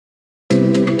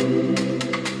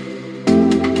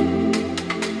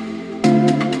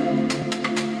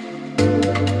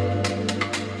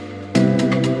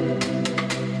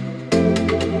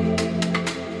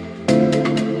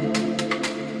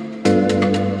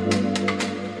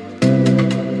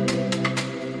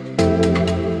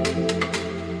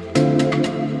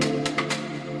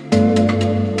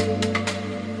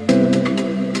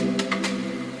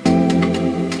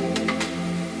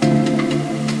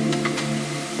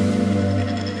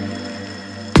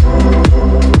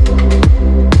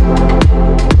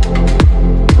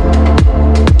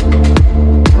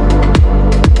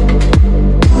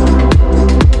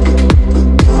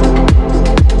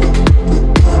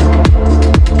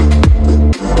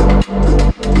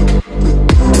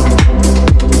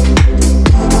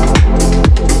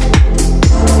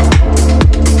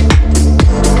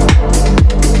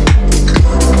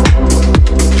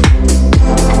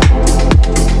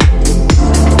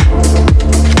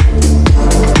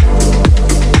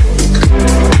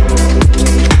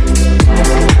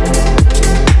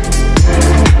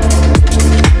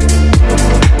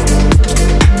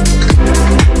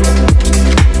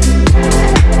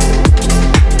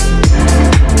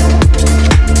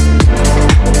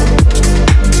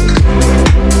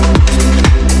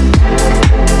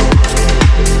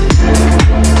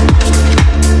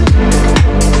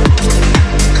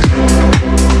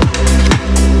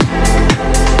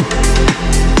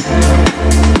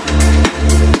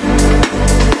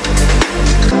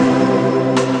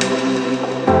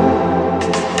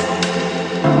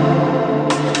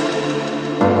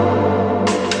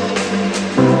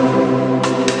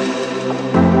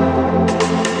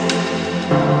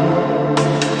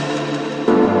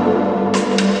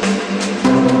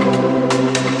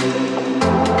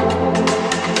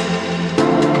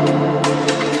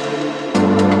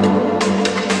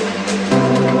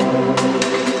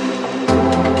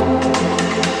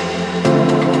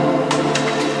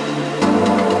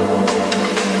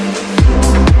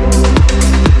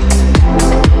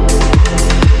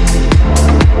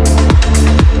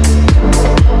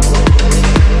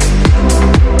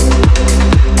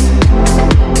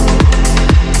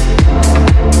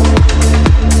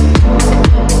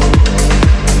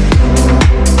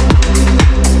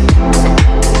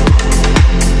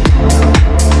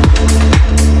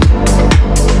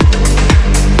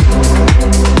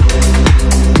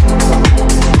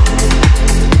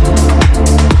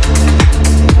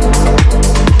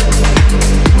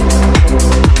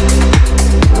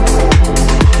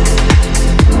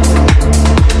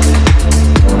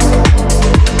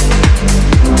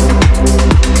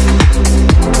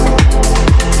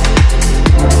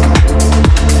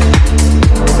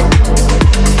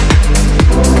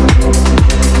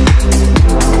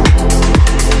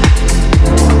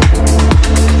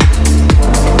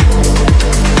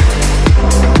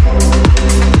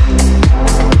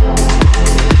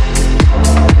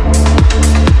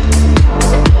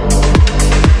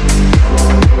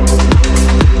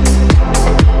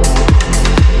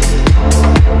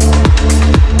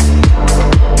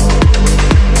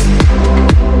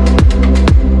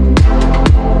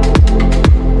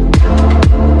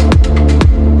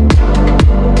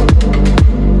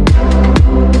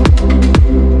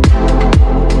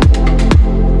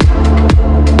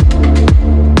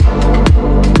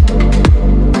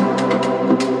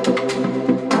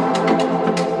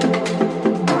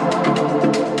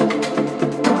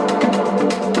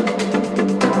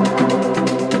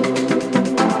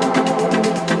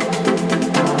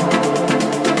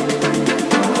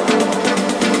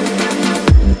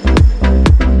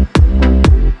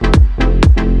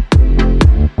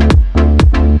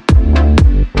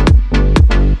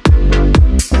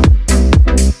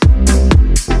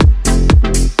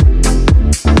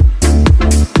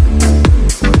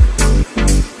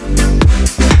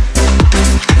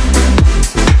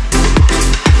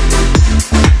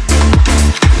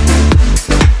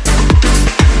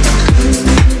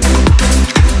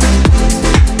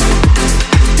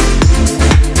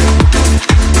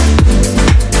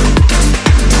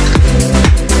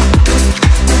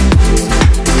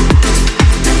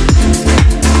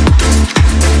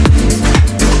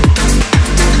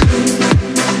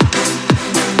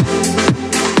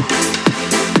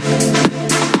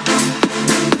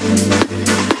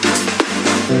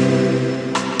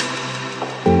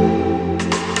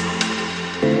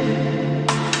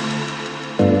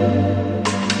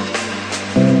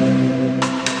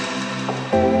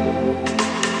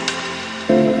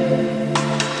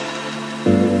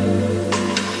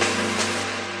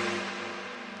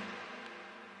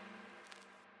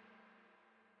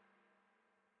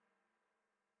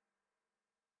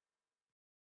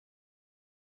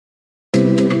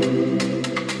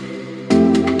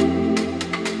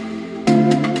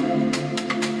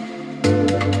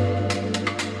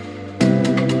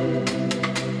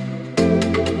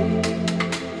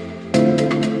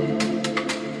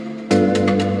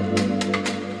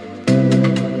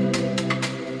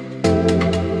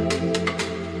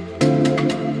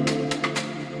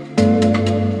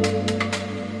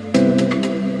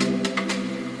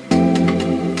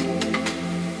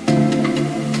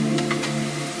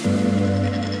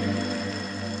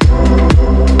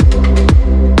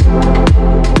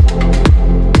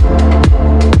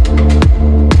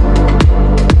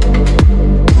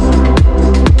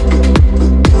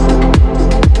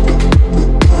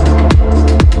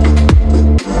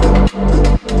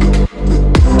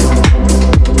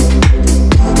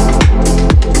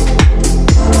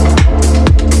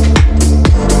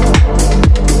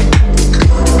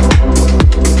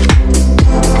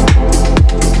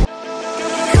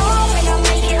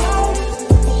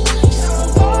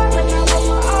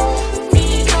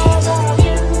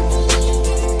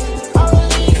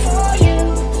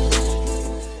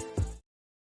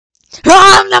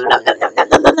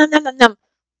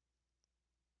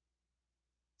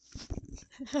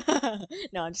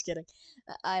No, I'm just kidding.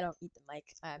 I don't eat the mic.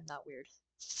 I'm not weird.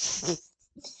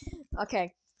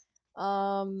 Okay.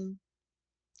 Um,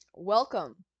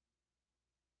 welcome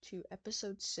to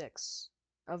episode 6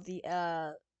 of the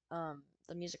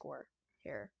music war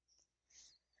here.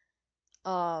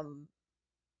 Um,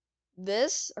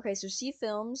 okay, so C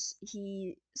Films,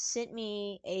 he sent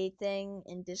me a thing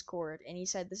in Discord and he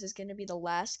said this is gonna be the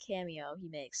last cameo he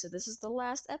makes. So this is the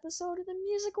last episode of the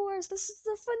Music Wars. This is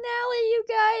the finale, you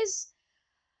guys.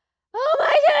 Oh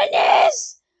my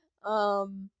goodness!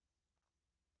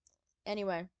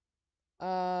 Anyway,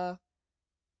 uh,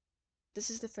 this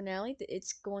is the finale.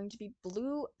 It's going to be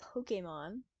Blue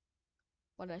Pokemon.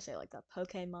 What did I say like that?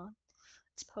 Pokemon?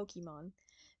 It's Pokemon.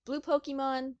 Blue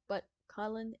Pokemon, but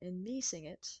Colin and me sing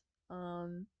it.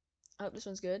 I hope this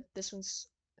one's good. This one's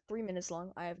 3 minutes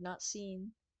long. I have not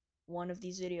seen one of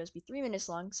these videos be 3 minutes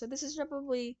long, so this is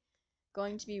probably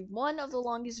going to be one of the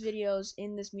longest videos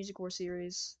in this Music War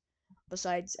series,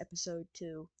 besides episode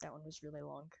 2. That one was really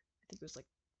long. I think it was like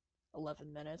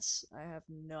 11 minutes. I have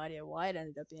no idea why it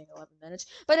ended up being 11 minutes.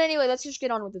 But anyway, let's just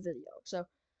get on with the video. So,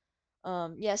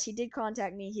 yes, he did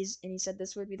contact me. He said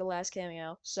this would be the last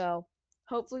cameo. So,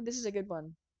 hopefully this is a good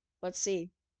one. Let's see.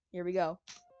 Here we go.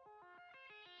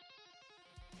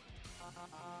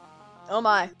 Oh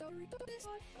my.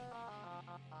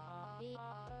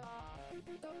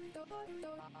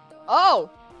 Oh!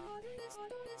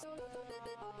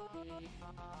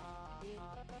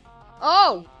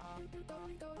 Oh!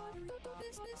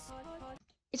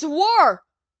 It's a war!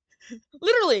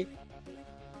 Literally!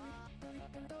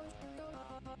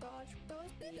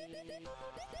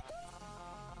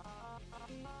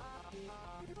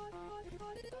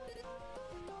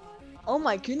 Oh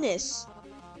my goodness.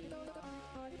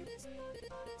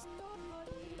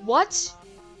 What?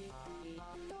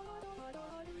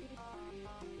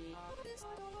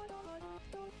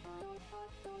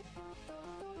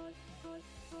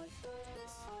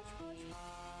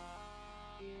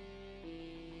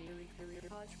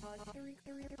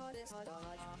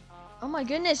 Oh my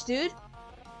goodness, dude.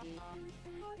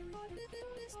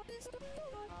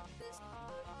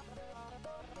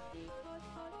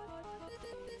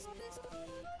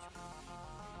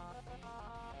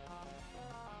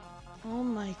 Oh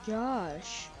my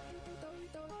gosh.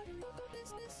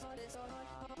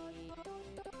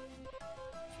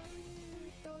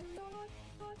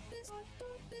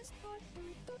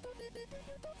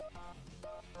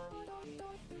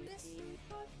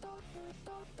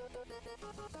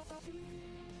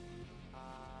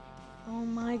 Oh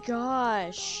my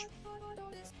gosh.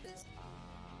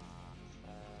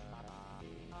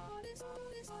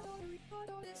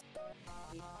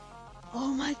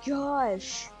 Oh my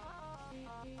gosh.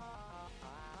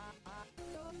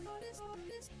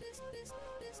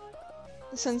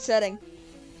 The sun's setting.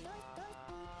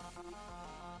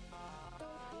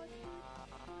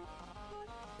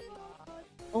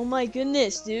 Oh my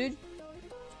goodness, dude.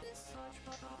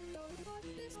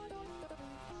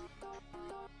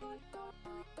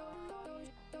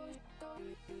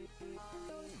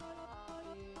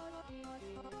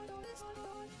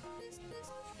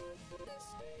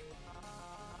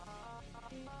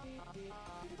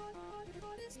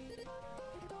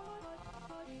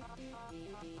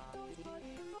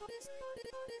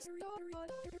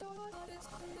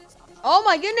 Oh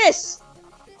my goodness!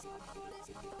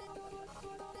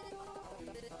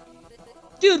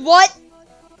 Dude, what?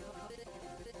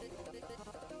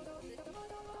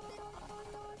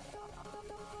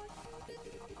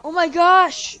 Oh my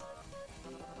gosh!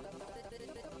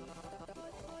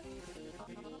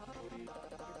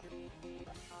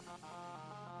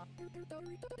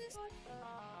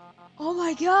 Oh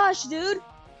my gosh, dude!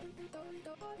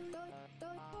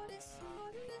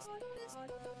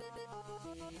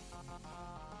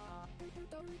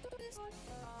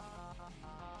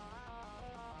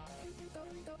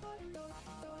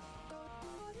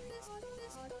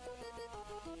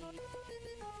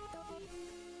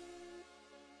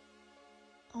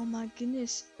 Oh my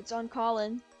goodness, it's on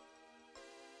Colin.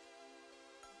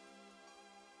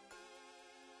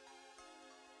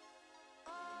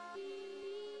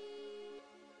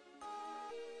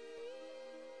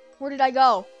 Where did I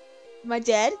go? Am I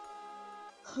dead?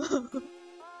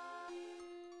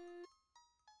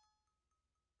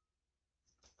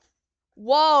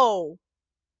 Whoa!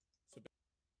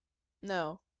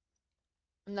 No.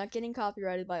 I'm not getting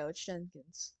copyrighted by Och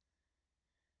Jenkins.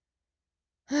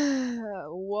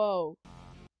 Whoa.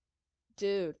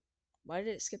 Dude. Why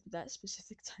did it skip that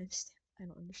specific timestamp? I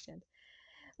don't understand.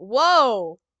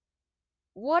 Whoa!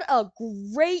 What a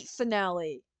great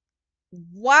finale!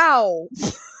 Wow!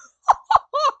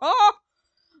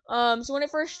 So when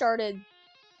it first started,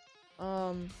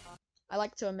 I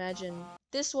like to imagine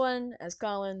this one as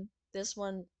Colin, this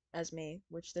one as me,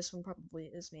 which this one probably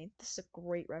is me. This is a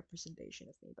great representation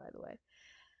of me, by the way.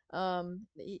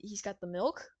 He's got the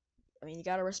milk. I mean, you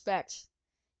gotta respect.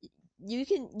 You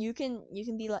can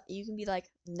be like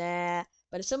nah,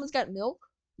 but if someone's got milk,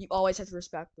 you always have to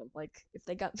respect them. Like if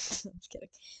they got, I'm just kidding.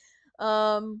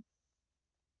 Um,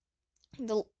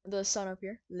 the sun up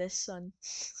here, the sun.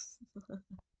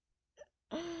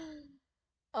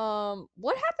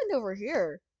 What happened over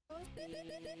here?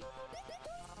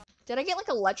 Did I get like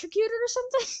electrocuted or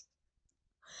something?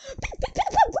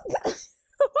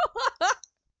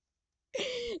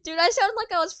 Dude, I sounded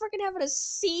like I was freaking having a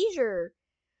seizure.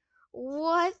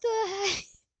 What the heck?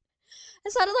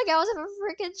 It sounded like I was having a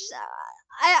freaking.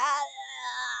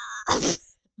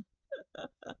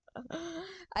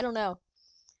 I don't know.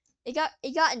 It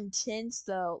got intense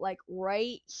though, like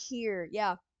right here.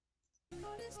 Yeah.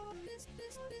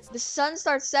 The sun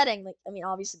starts setting. Like, I mean,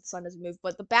 obviously the sun doesn't move,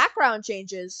 but the background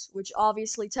changes, which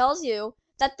obviously tells you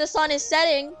that the sun is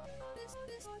setting.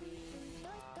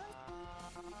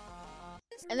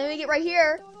 And then we get right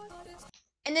here,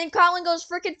 and then Colin goes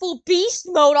freaking full beast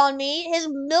mode on me. His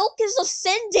milk is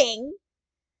ascending.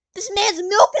 This man's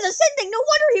milk is ascending. No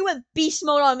wonder he went beast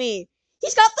mode on me.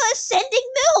 He's got the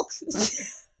ascending milk.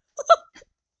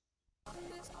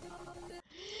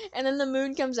 And then the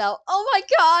moon comes out. Oh my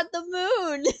god, the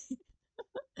moon!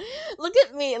 Look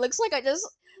at me. It looks like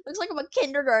I'm a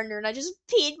kindergartner and I just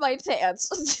peed my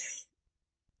pants.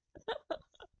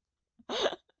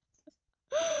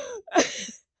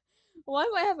 Why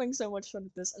am I having so much fun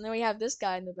with this? And then we have this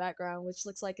guy in the background, which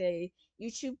looks like a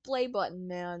YouTube play button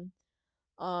man,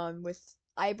 with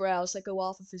eyebrows that go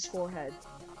off of his forehead.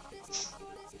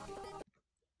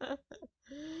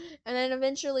 And then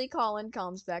eventually Colin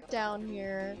comes back down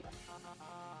here.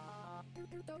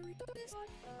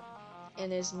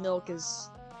 And his milk is,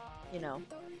 you know.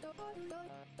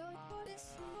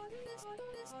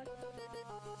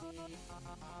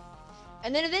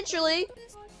 And then eventually,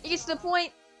 it gets to the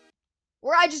point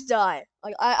where I just die.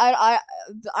 Like,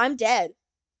 I'm dead.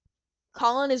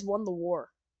 Colin has won the war.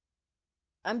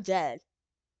 I'm dead.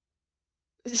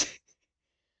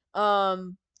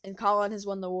 And Colin has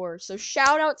won the war. So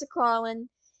shout out to Colin.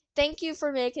 Thank you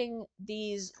for making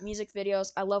these music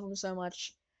videos. I love them so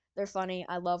much. They're funny.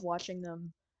 I love watching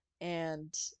them.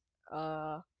 And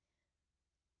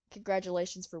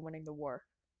congratulations for winning the war.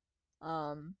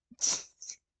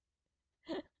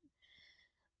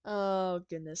 Oh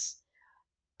goodness.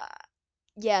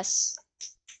 Yes.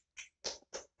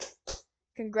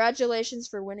 Congratulations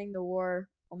for winning the war.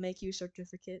 I'll make you a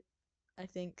certificate, I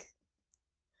think.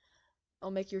 I'll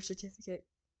make your certificate.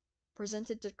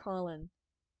 Presented to Colin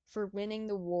for winning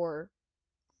the war.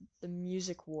 The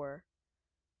music war.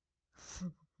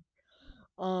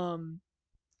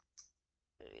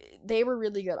 They were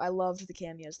really good. I loved the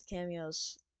cameos. The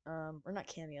cameos, or not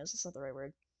cameos, that's not the right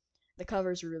word. The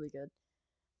covers were really good.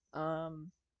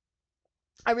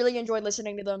 I really enjoyed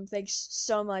listening to them. Thanks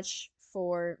so much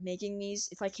for making these.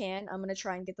 If I can, I'm gonna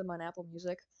try and get them on Apple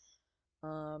Music.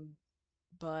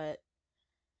 But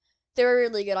they were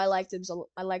really good. I liked them.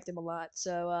 I liked them a lot.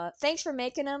 So thanks for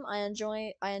making them. I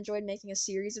enjoyed making a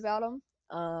series about them.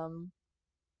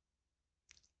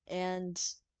 And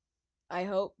I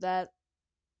hope that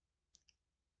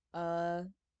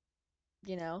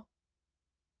you know,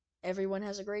 everyone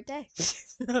has a great day.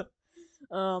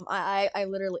 I'm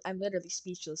literally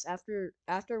speechless after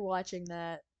watching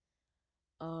that.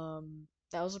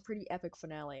 That was a pretty epic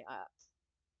finale.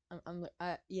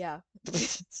 Yeah.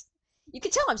 You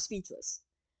can tell I'm speechless.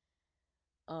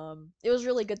 It was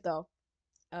really good though.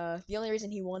 The only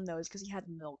reason he won though is because he had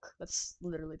milk. That's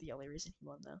literally the only reason he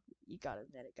won though. You gotta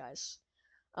admit it, guys.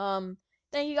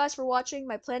 Thank you guys for watching.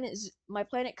 My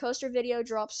Planet Coaster video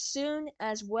drops soon,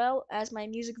 as well as my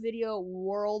music video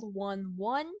World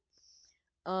 1-1.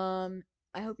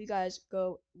 I hope you guys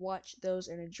go watch those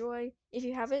and enjoy. If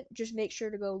you haven't, just make sure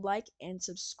to go like and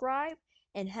subscribe,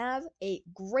 and have a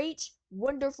great,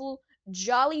 wonderful,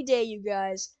 jolly day, you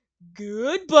guys.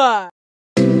 Goodbye.